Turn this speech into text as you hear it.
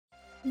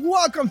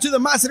Welcome to the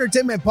Mas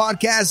Entertainment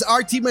Podcast.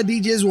 Our team of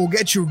DJs will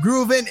get you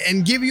grooving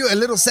and give you a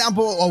little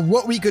sample of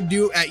what we could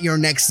do at your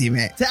next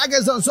event. Tag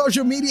us on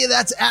social media.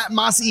 That's at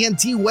Mas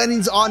ENT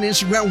Weddings on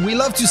Instagram. We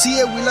love to see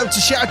it. We love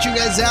to shout you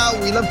guys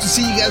out. We love to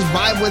see you guys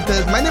vibe with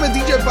us. My name is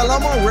DJ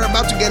Palomo. We're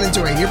about to get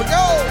into it. Here we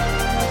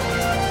go.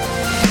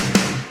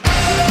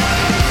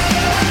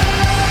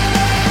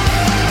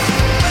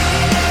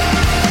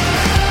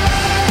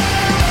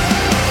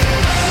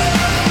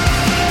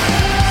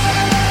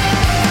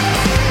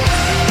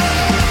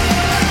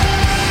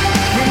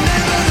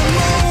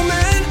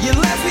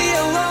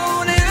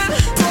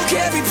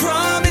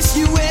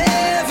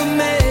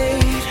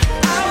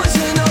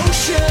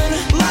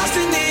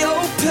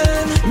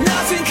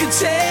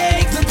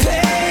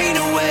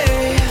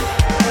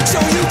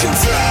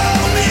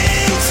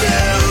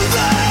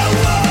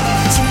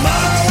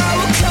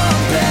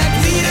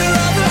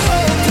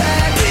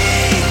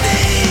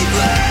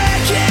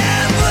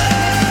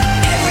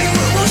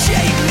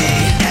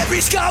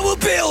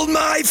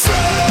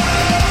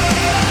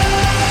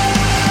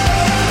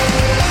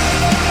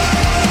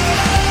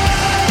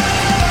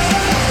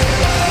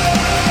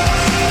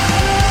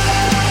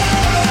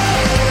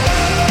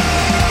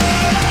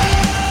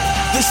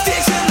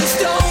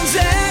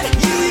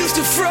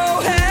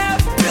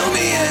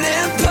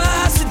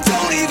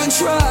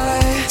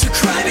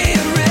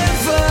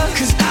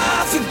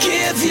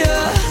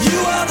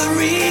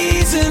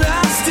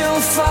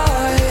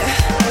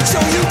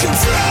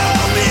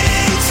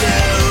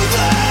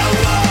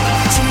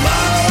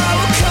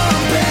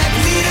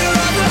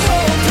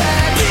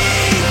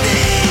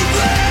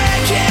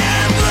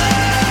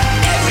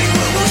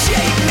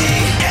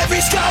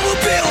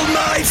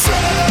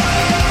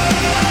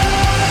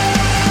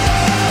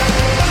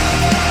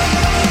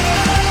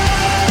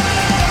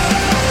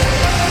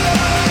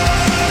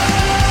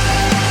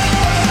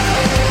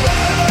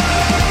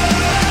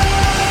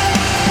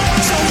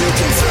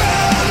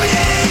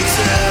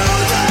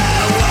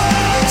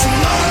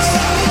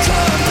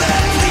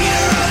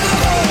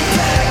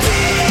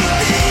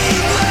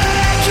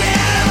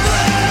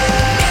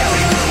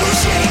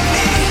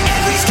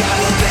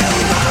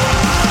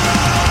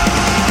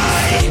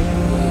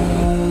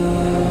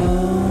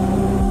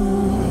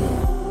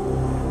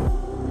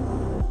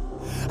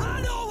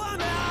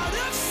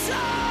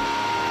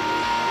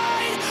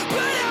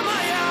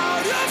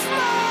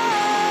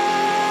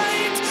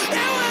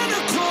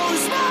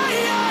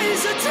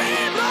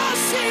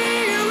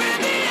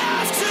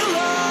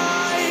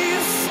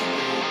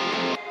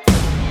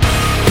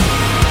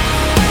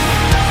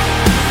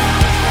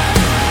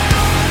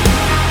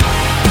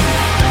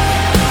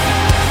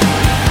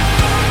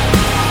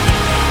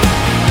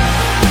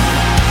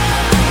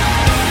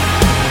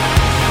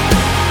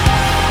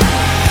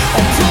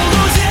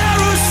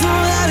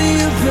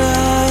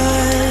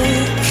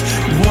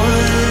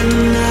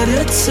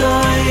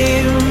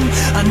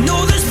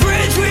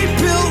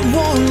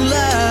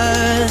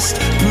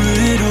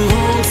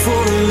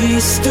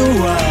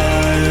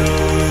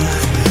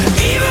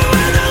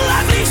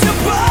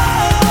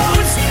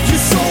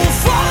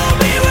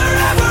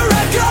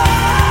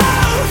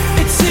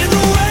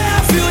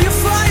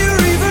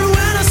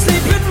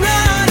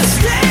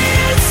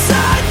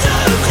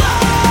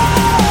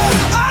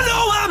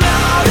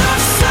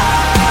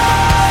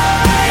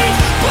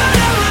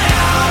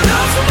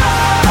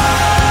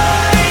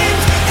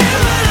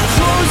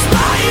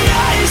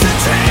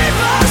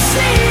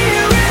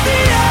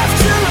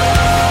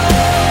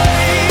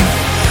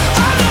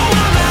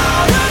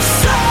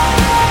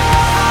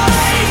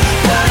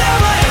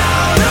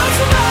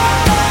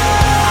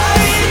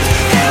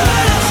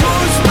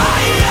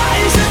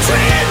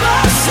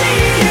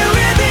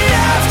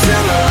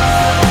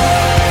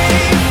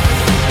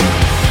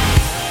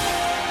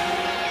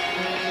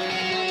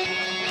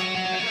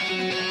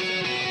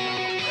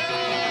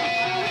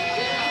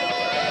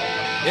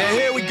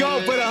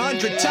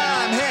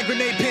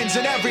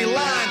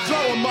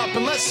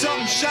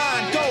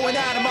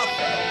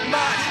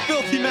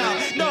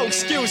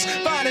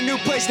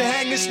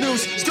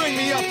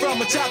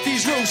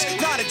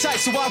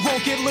 So I won't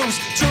get loose.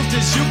 Truth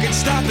is you can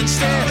stop and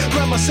stare.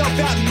 Run myself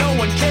out and no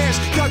one cares.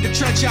 Dug the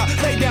trench out,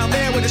 lay down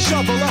there with a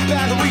shovel up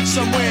out of reach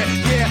somewhere.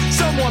 Yeah,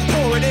 someone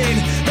pour it in,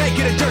 make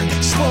it a dirt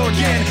slow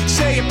again.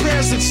 Say your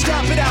prayers and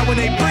stop it out when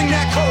they bring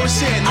that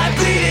chorus in. I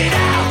bleed it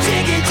out,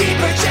 digging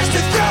deeper just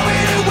to throw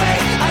it away.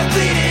 I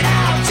bleed it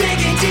out,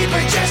 digging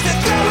deeper just to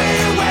throw it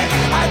away.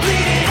 I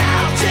bleed it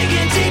out,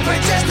 digging deeper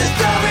just to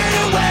throw it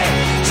away.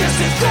 Just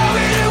to throw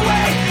it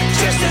away.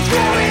 Just to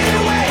throw it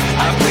away.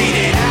 I bleed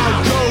it out.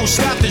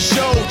 Stop the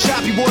show,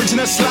 choppy words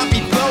and a sloppy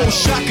flow.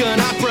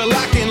 Shotgun opera,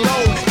 lock and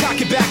load. Cock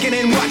it back and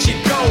then watch it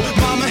go.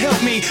 Mama help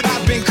me,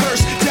 I've been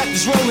cursed. Death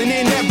is rolling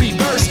in every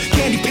verse.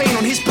 Candy paint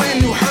on his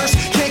brand new hearse.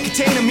 Can't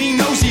contain him, he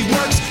knows he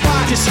works.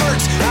 This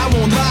hurts, I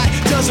won't lie.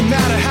 Doesn't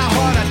matter how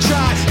hard I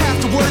try.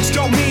 Half the words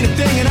don't mean a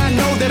thing, and I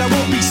know that I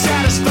won't be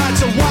satisfied.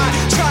 So why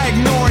try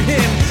ignoring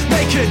him?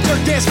 Make it a dirt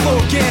dance floor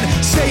again.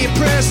 Say your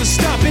prayers and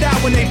stop it out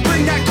when they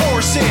bring that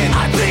chorus in.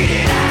 I bleed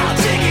it out,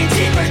 digging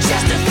deeper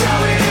just to throw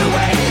it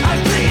away. I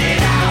bleed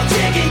it out.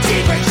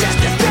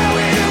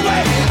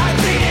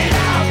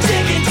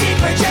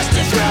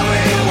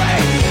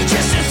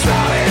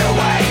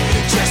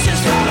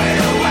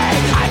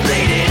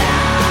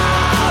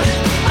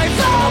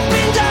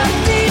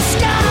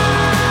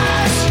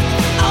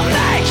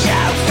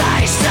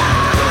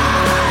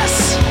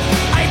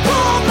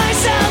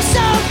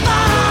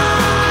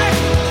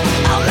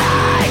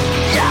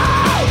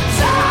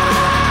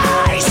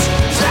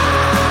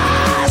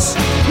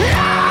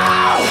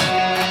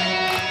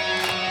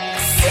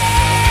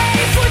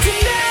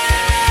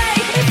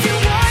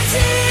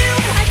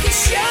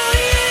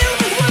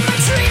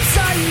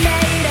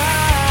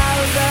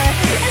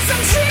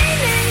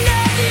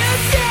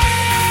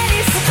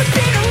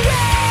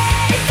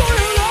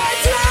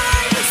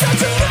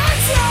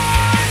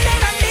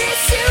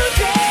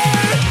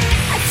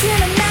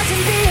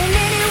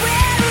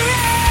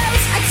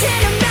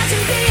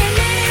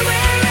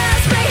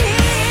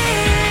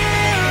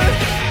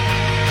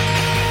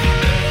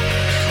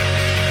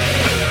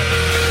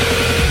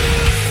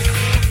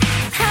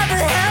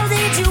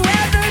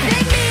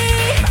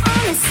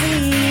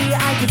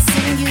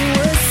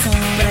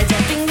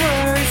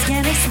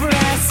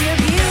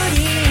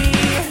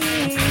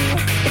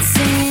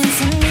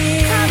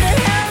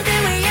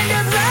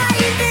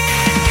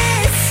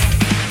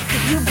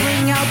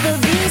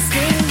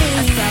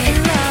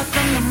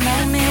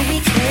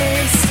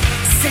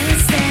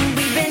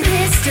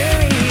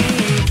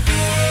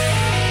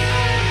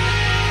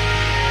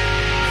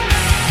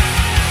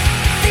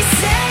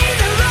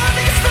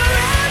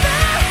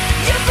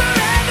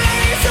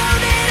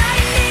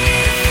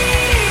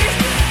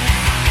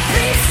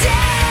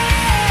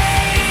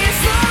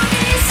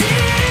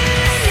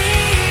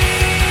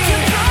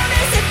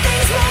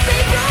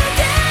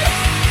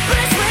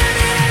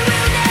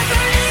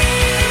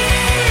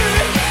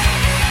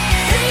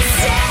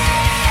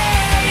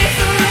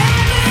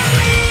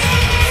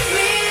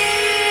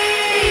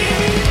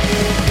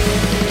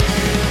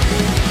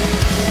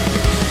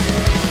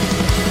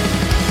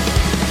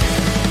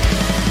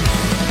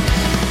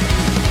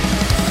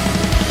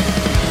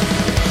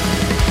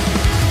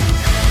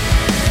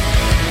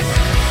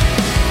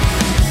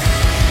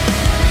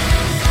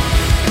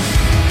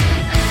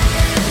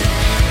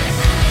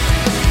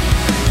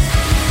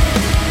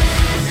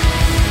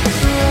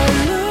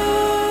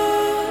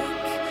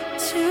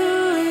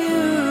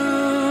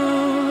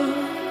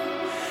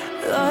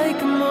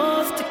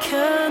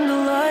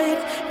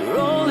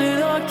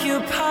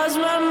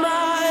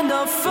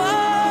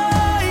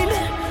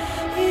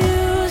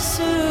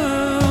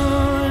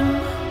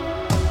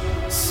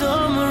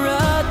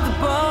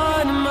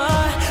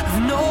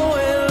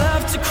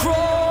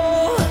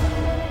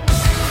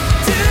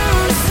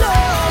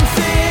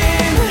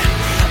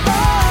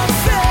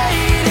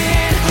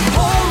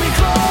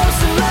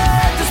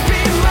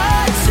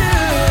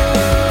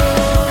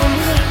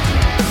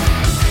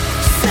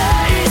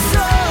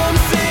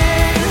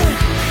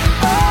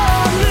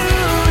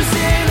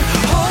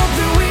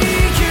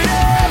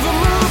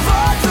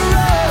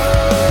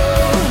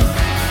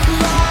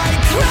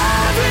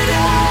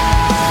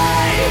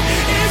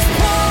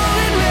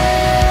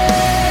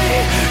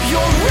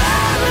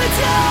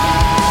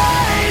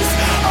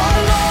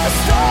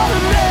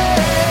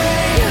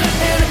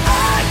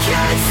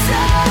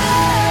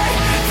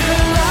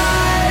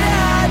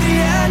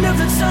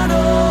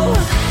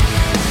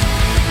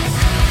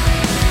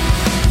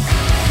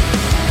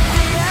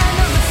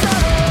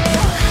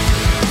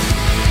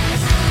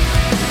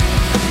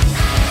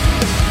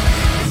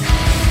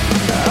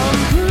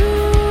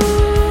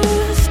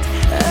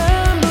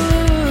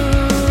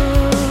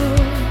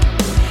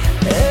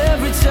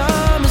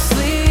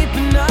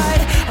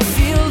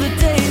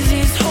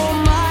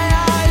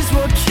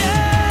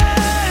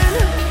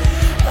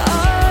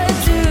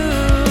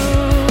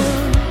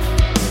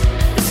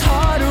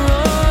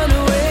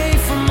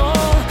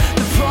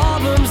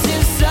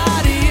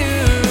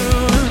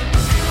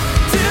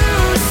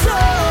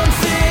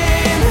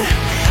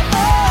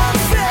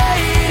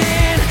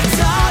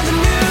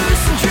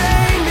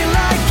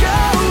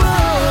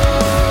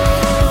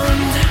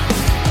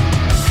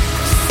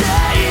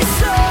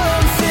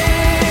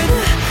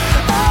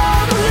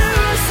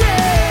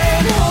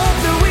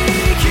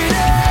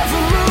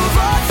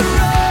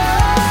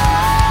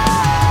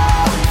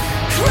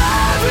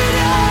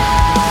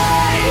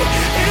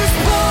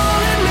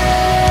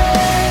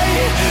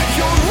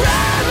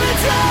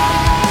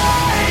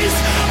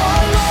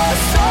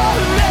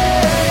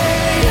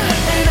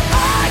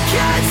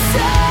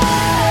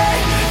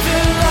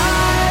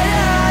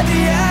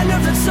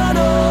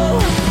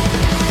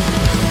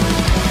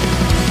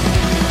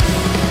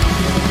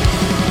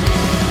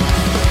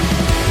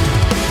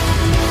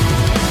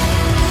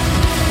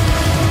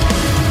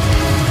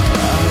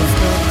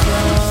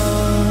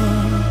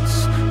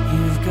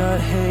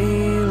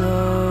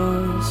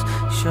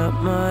 shut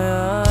my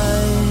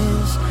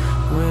eyes,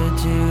 where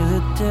do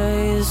the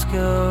days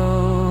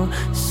go?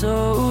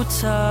 So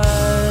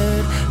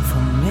tired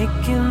from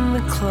making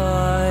the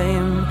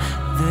climb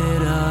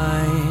that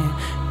I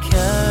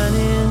can't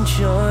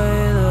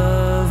enjoy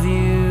the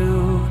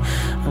view.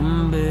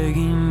 I'm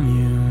begging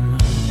you,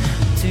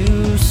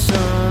 do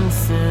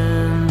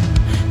something,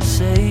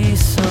 say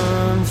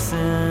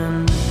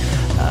something.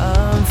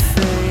 I'm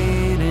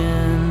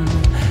fading,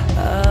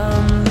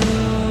 I'm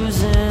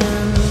losing.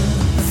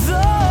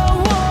 The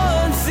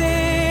one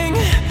thing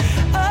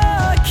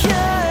I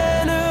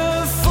can't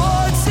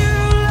afford to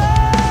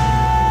lose.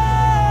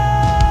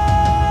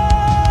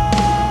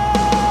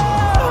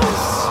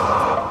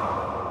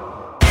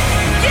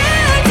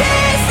 Yeah,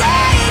 days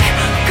like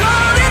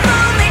cold and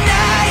lonely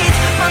nights.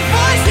 My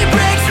voice it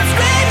breaks, I'm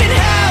screaming,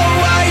 how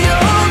are you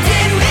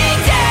holding me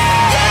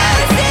down?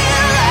 Yeah, I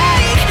feel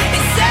like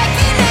it's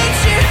second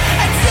nature.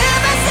 I tear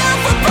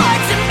myself apart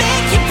to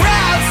make you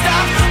proud.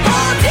 Stop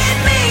holding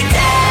me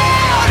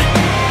down,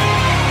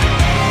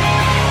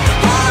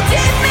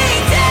 holding me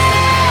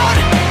down,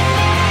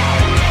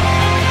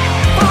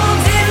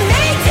 holding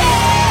me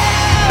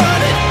down.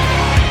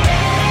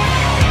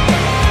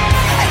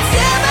 I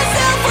tear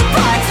myself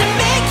apart to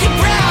make you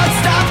proud.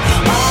 Stop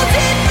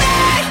holding me.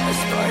 A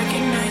spark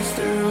ignites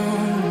the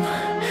room.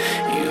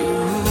 You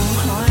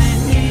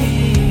haunt me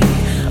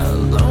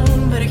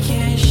alone, but I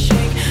can't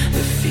shake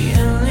the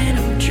feeling.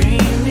 I'm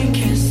dreaming,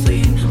 can't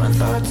sleep. My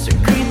thoughts are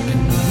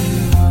creeping on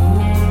you.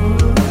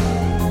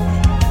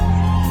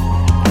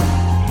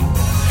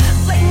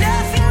 Like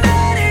nothing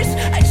matters.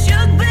 I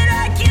choke, but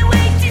I can't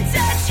wait to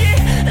touch it.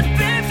 The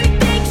perfect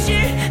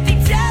picture, the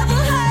devil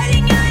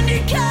hiding under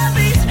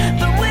covers.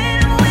 But when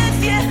I'm with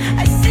you,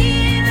 I see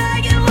it.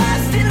 I get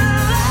lost in the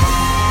light.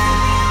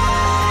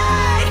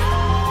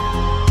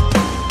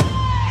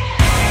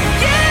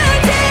 Yeah,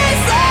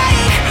 days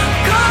like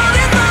cold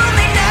and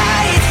lonely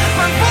nights.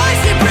 My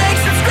voice it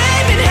breaks, I'm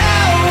screaming,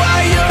 how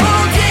are you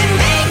holding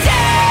me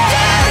down?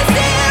 Yeah, I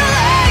feel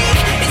like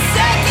it's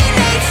second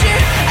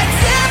nature. I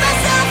tear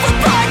myself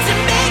apart to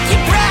make you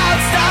proud.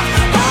 Stop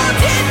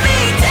holding me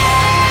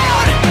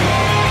down,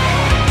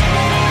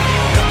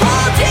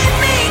 holding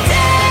me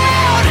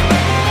down,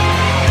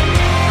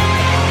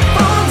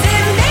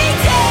 holding me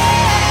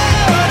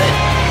down.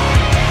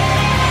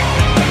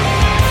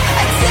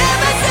 I tear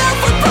myself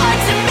apart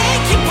to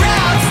make you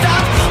proud.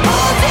 Stop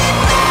holding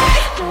me.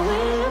 The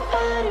way your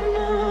body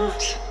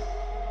moves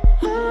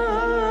over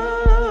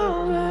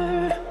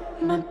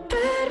my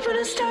bed when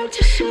I start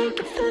to shake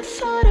at the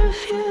thought of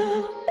you.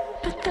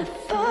 But the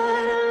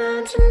thought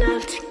alone's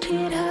enough to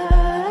get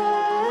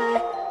high.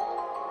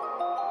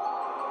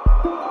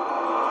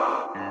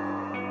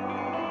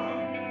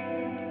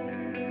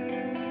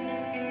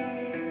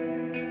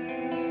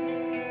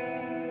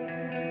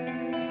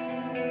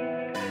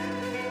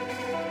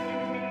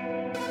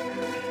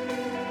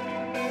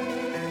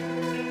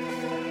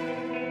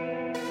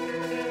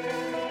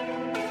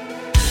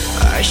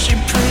 I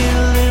should pray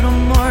a little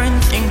more and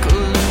think a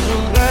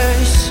little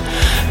less.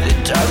 The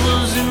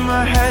devil's in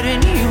my head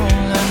and he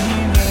won't let me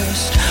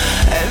rest.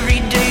 Every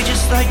day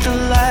just like the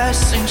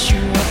last since you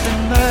up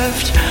and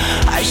left.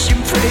 I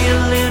should pray a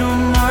little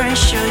more and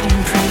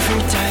shouldn't pray for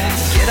death.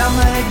 Get out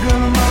my head,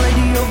 girl, I'm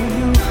already over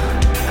you.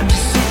 I'm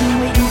just sitting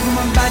waiting for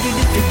my body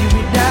to figure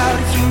it out.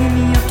 If you need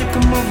me up to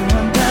come over,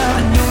 I'm down.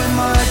 I know in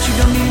my heart you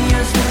don't need me,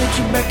 I'll still let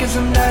you back, cause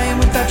I'm dying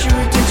without your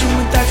attention,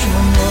 without you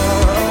I'm lost.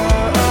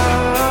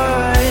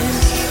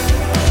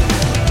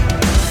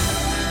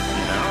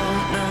 No,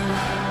 no,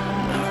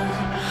 no,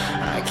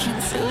 I can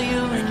feel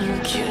you when you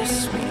kiss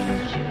me.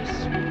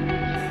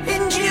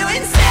 And you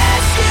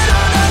insist you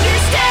don't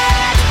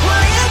understand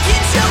why I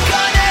can choke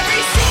on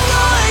every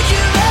single word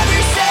you've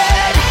ever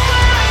said.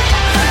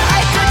 I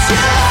thought you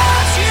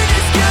lost, you're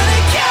just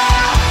gonna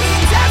count.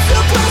 And I'm so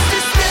close to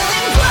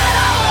spilling blood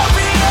all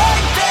over your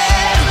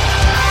bed.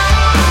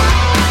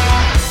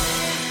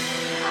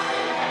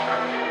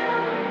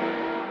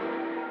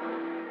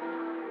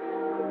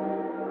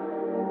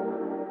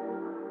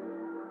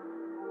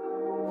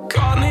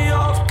 Caught me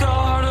off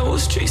guard, I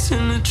was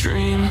chasing a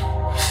dream.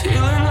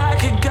 Feeling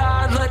like a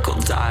god, like I'll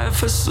die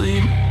if I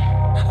sleep.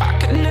 I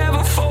could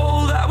never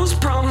fold, I was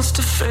promised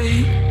to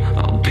fate.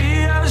 I'll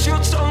be as your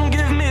tongue,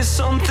 give me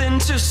something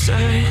to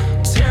say.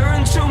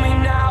 Tearing to me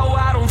now,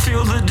 I don't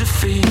feel the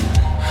defeat.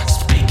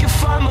 Speak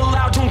if I'm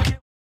allowed, don't give a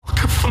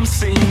fuck if I'm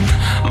seen.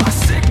 My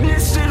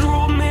sickness had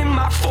ruled me,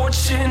 my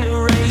fortune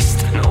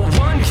erased. No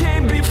one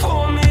came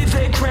before me,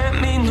 they grant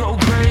me no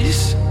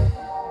grace.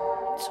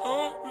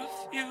 Don't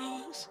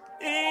refuse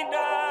me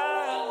now.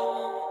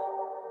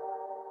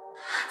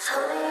 I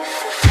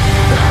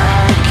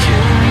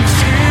can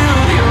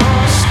feel your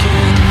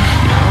skin,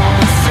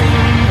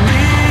 nothing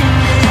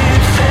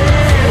beneath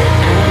it.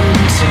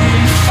 Empty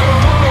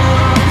full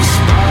of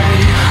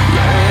spite,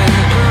 let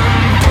them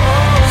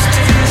both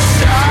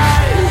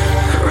decide.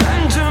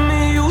 Render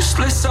me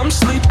useless, I'm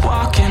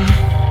sleepwalking.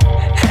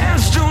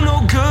 Hands do no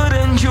good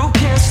and you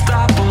can't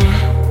stop them.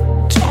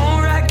 Don't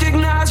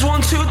recognize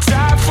one to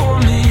die for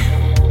me.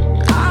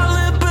 I'll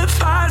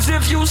empathize.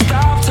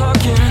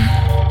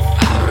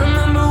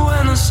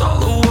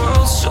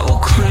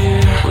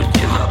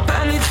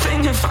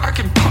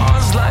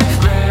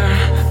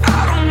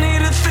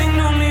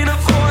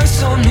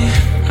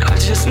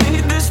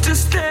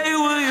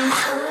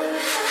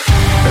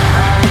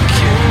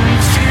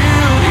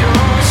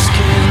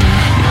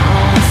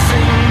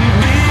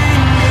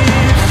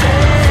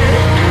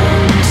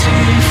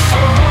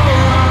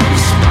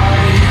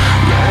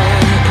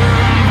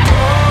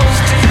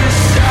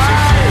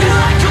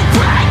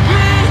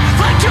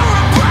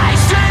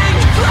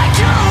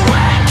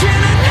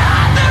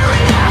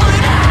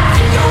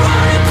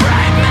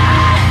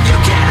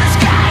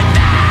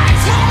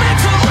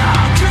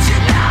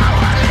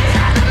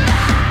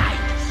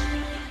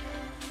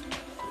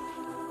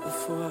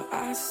 before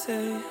I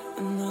say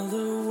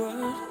another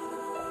word.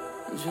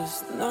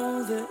 Just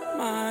know that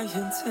my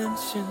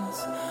intentions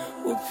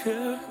were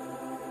pure,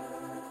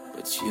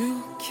 but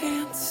you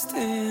can't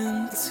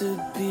stand to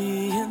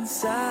be in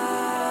silence.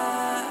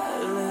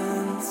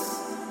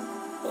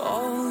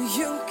 All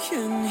you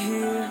can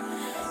hear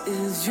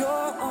is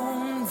your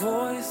own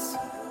voice,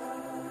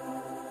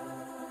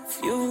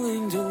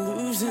 fueling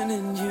delusion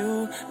in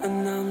you,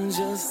 and I'm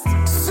just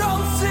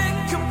so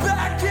sick of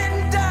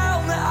backing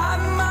down that I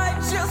might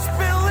just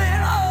fill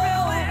it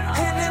all.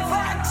 And if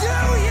I do,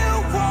 you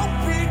won't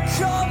be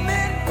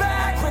coming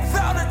back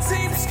without a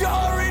deep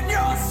scar in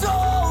your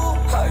soul.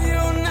 Are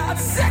you not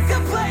sick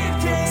of playing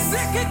games?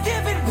 Sick of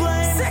giving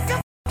blame? Sick of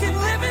fucking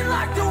living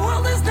like the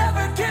world has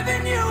never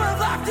given you a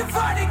life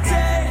defining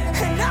day?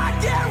 And I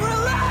can't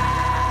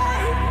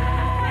relate,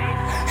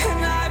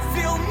 and I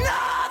feel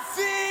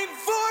nothing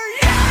for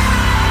you.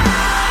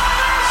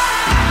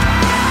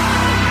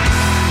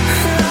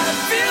 I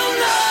feel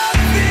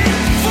nothing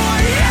for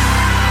you.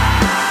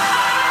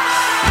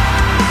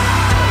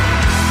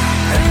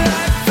 And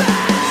I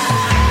found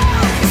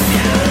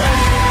too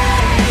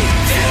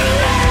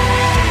late.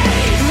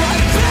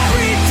 Like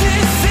buried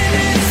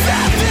dissonance,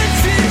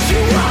 evidence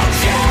you won't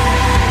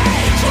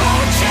change,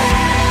 won't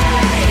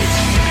change.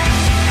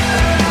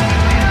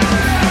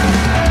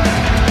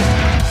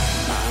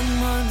 My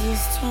mind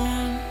is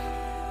torn.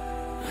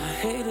 I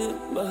hate it,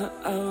 but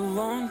I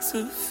long to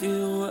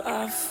feel what I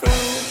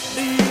felt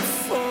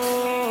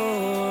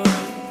before.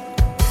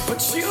 But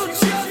you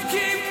just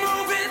keep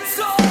moving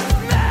toward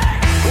me.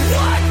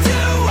 What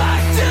do I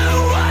do?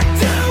 What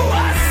do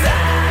I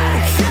say?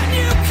 Can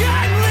you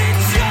kindly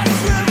just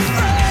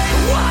refrain?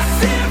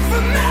 What's in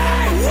for me?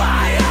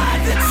 Why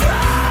hide the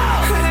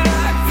truth? And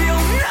I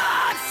feel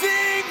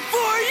nothing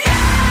for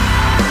you.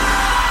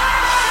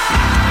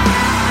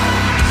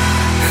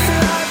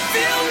 I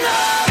feel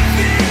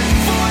nothing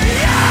for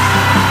you.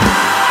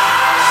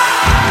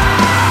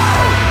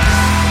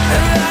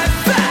 And I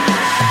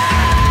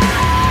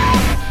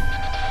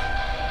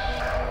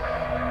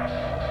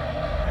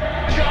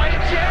try to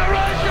tear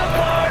us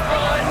apart,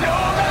 but no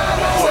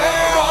matter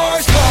where our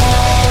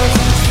scars.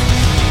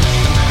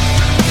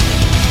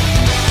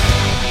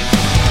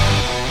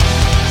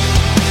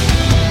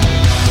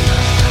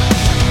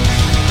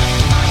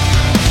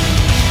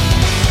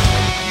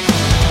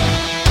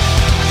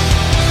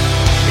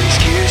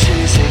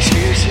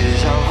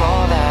 Excuses are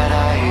all that I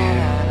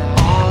hear.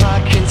 All I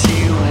can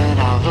see when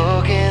I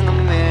look in the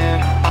mirror.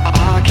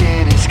 I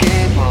can't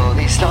escape all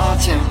these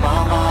thoughts in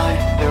my mind.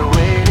 They're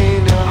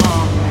waiting to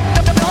haunt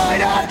me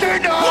night after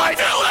night. Why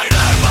do they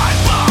live my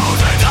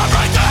bones and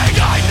everything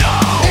I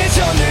know? It's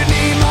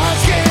underneath my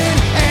skin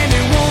and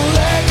it won't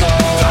let go.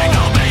 They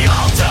know me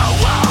all too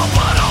well,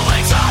 but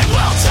only time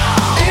will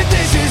tell. If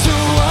this is who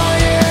I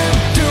am,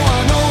 do I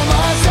know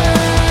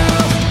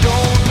myself?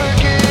 Don't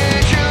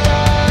forget your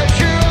life,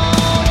 your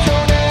own.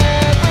 Don't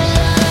ever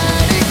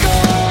let it go.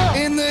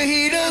 In the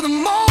heat of the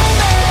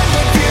moment,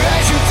 when fear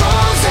has you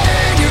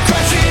frozen, you're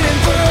crushing and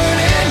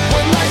burning.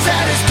 When life's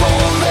at its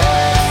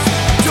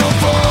coldest, don't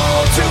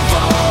fall too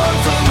far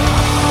from who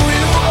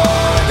you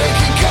are. They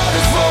can cut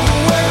us from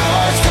where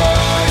our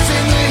scars.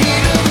 In the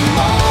heat of the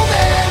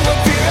moment, when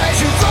fear has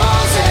you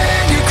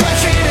frozen, you're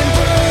crushing and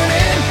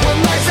burning. When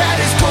life's at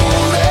its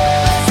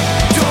coldest,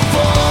 don't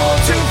fall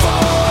too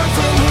far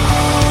from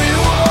who you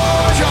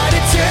are. Try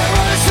to tear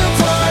us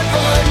apart,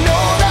 but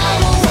know that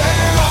we'll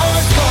wear our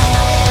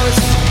scars.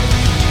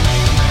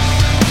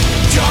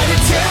 Try to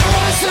tear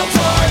us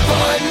apart,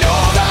 but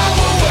know that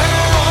we'll wear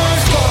our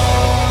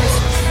scars.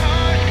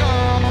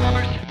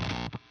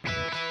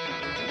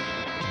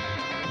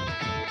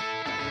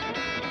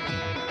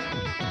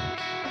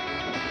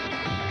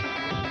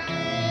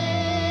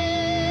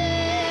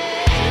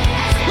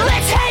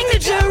 Let's hang the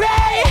jury.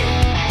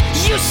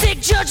 You sick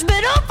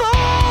judgmental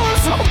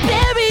fools. I'll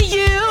bury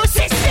you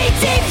 6 feet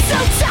deep. So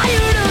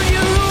tired of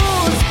your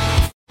rules.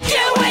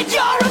 You and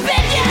your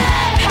opinion.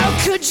 How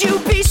could you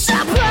be so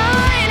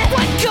blind?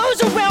 What goes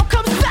around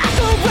comes back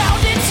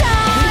around in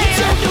time. You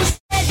don't know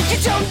shit. You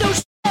don't know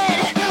shit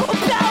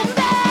about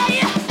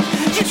me.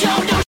 You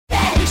don't know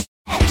shit.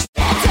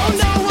 Don't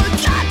know a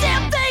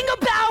goddamn thing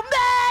about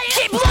me.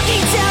 Keep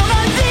looking down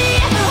on me.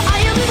 I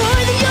am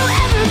more than you'll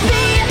ever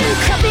be.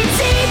 Cut me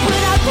deep,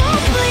 but I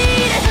won't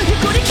bleed.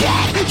 You're gonna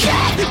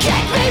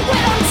kick me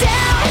when I'm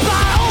down.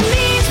 By all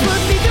means,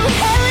 put me through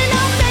hell and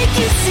I'll make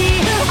you see.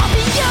 I'll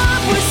be your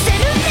worst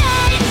enemy.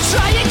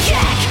 Try to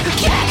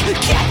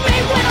kick me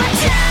when I'm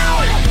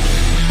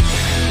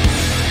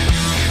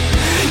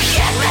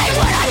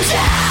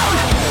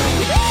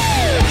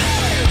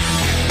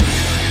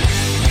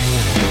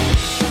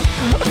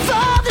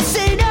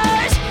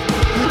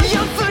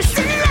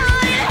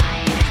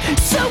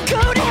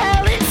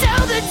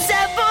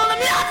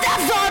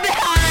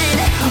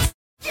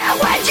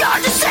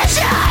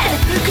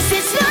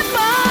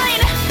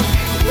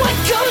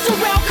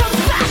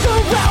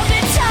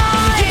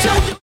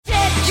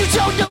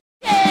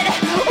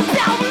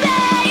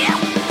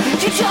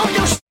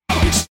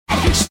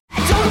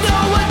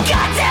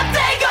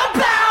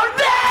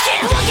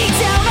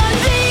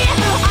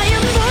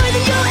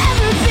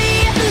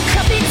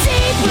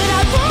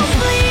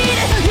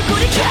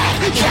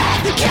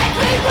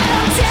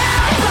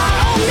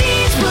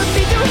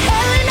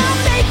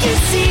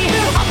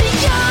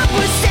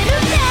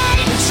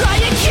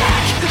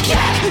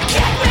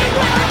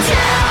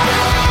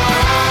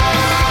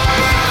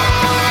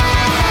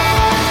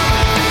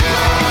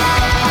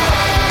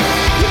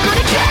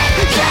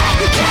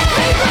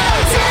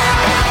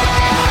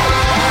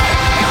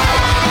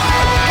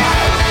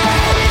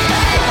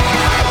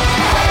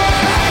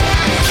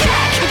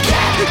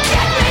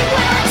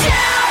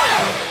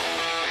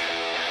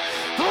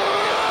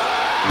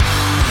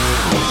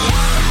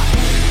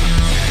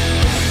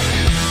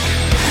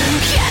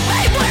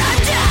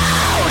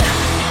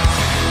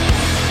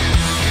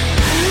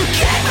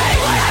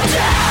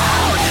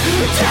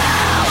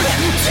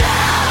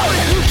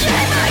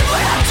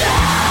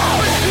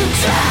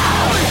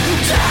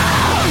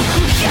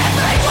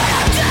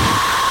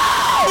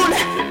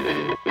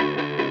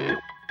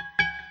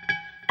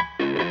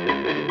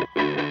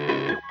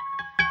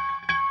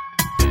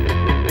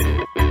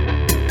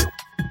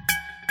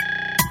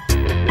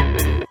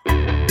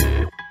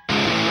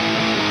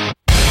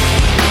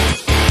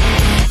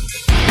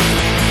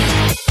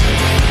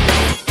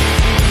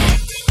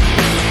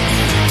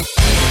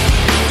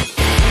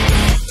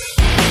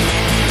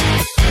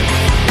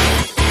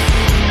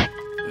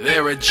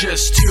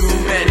just too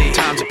many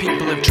times that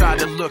people have tried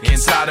to look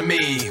inside of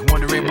me,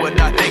 wondering what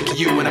I think of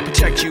you when I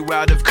protect you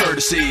out of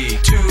courtesy.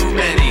 Too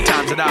many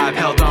times that I've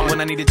held on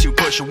when I needed to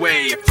push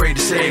away, afraid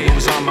to say what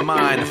was on my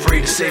mind,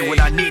 afraid to say what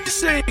I need to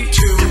say.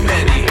 Too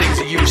many things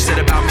that you said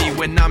about me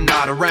when I'm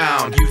not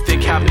around. You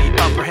think having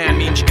the upper hand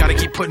means you gotta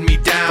keep putting me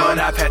down, but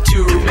I've had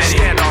too many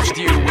standoffs with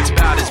you. It's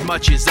about as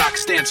much as I can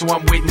stand, so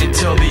I'm waiting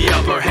until the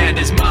upper hand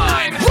is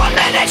mine. 1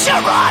 minute you're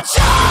on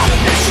top, The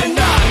next you're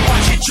not,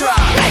 watch it drop,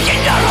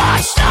 making your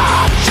heart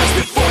stop. just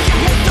before you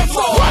hit the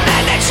floor. 1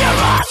 minute you're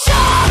on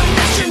top, The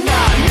next you're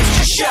not, missed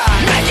your shot,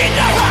 making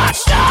your heart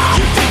stop.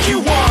 you think you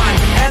won,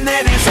 and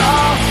then it's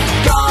all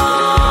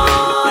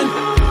gone.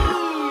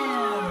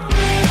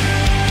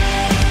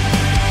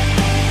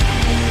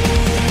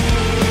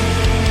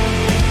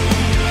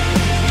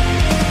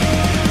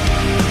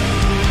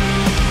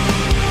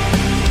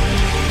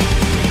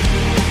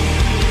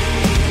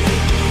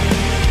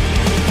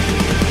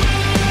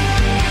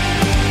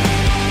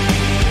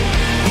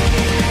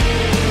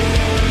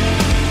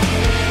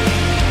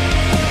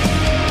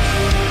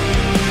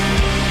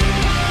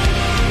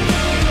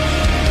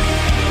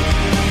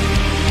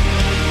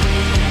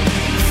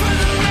 For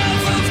the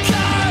love of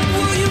God,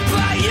 will you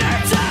bite your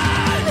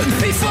tongue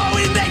before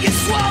we make it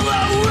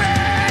swallow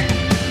it?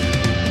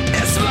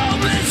 It's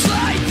moments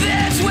like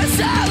this where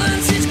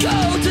silence is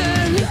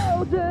golden,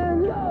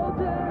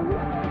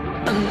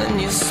 and then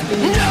you speak.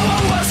 No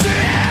one wants to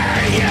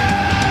hear you.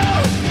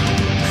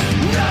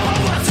 No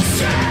one wants to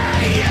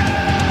see you.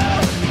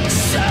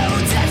 So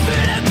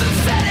desperate and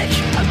pathetic,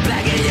 I'm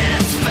begging you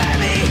to spare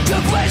me the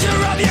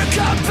pleasure of your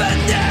company.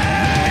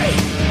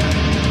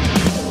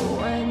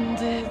 When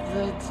did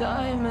the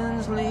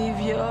diamonds leave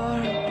your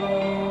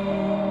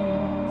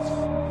bones?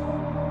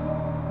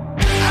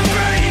 I'm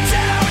burning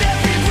down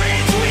every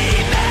bridge we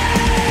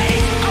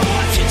made. I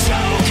watch you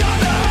choke on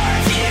the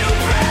earth you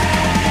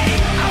pray.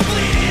 I'm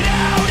bleeding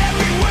out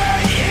every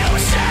word you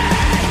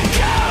said.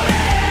 Go to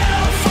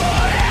hell for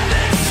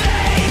heaven's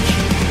sake.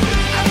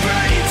 I'm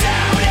burning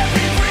down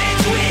every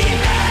bridge we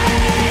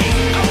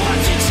made. I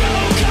watch you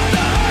choke on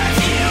the earth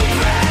you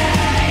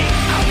pray.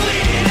 I'm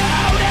bleeding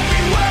out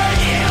every word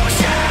you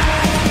said.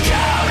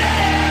 Go to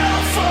hell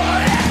for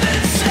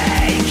heaven's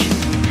sake.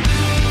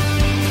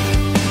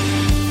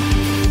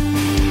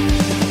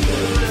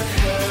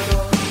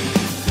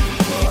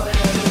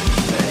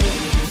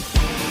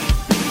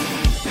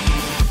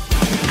 No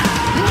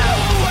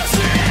one wants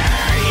to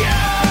hear you.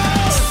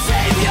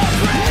 Save your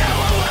breath. No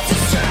one wants to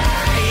see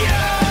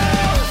you.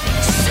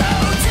 So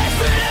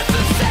desperate and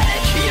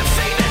pathetic. You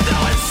think that no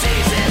one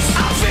sees this.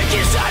 I'll think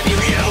inside you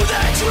the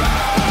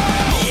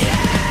truth.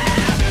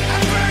 Yeah.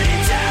 I'm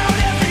burning down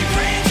every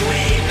bridge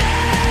we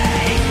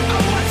made. I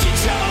watch you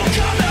choke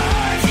on the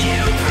earth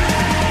you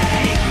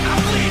pray.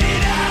 I'm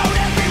bleeding out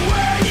every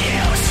word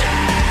you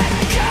said.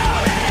 Go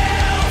to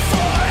hell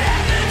for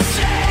heaven's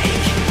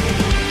sake.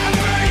 I'm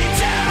burning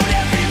down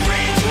every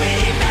bridge we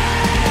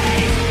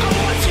made. I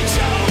watch you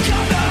choke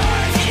on the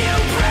earth you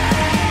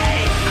pray.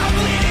 I'm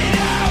bleeding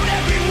out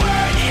every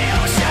word you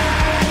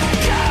said.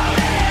 Go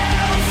to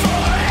hell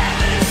for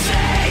heaven's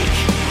sake.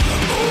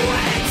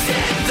 When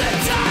did the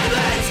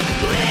diamonds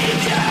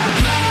leave your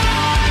bones?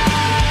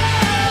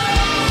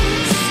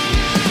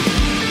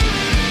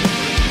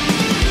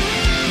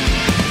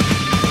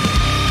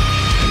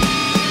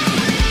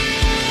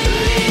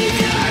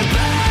 Leave your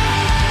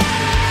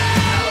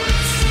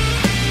bones.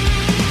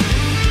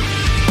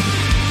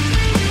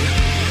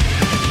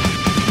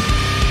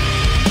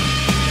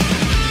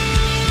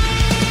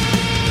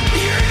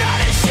 You're not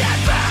a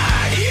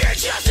shepherd, you're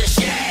just a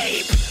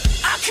sheep.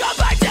 I come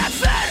by death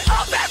fed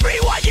of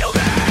everyone you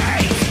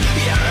make.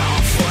 Your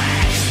own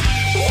flesh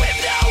with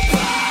no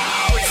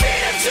bones.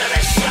 Feed them to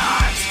the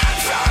sharks and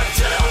throw them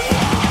to the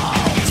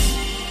wolves.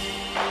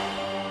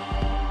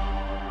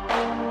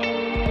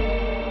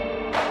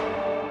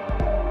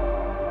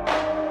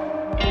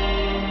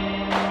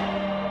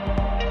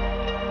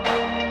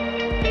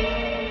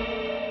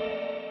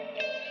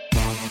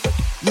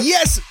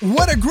 Yes,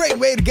 what a great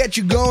way to get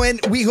you going.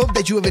 We hope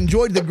that you have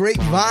enjoyed the great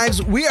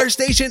vibes. We are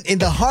stationed in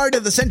the heart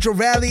of the Central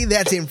Valley.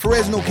 That's in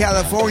Fresno,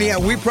 California.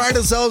 We pride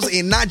ourselves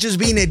in not just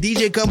being a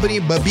DJ company,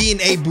 but being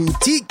a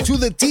boutique to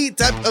the T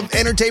type of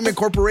entertainment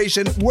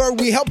corporation where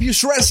we help you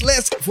stress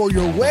less for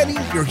your wedding,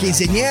 your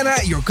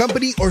quinceañera, your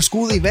company, or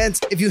school events.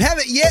 If you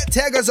haven't yet,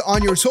 tag us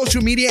on your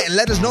social media and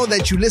let us know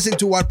that you listened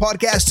to our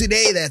podcast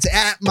today. That's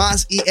at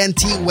Mas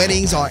ENT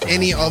Weddings on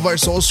any of our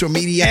social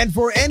media. And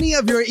for any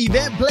of your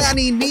event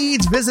planning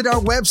needs, visit our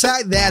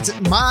website. That's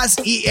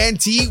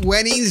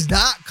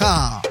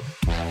masentweddings.com.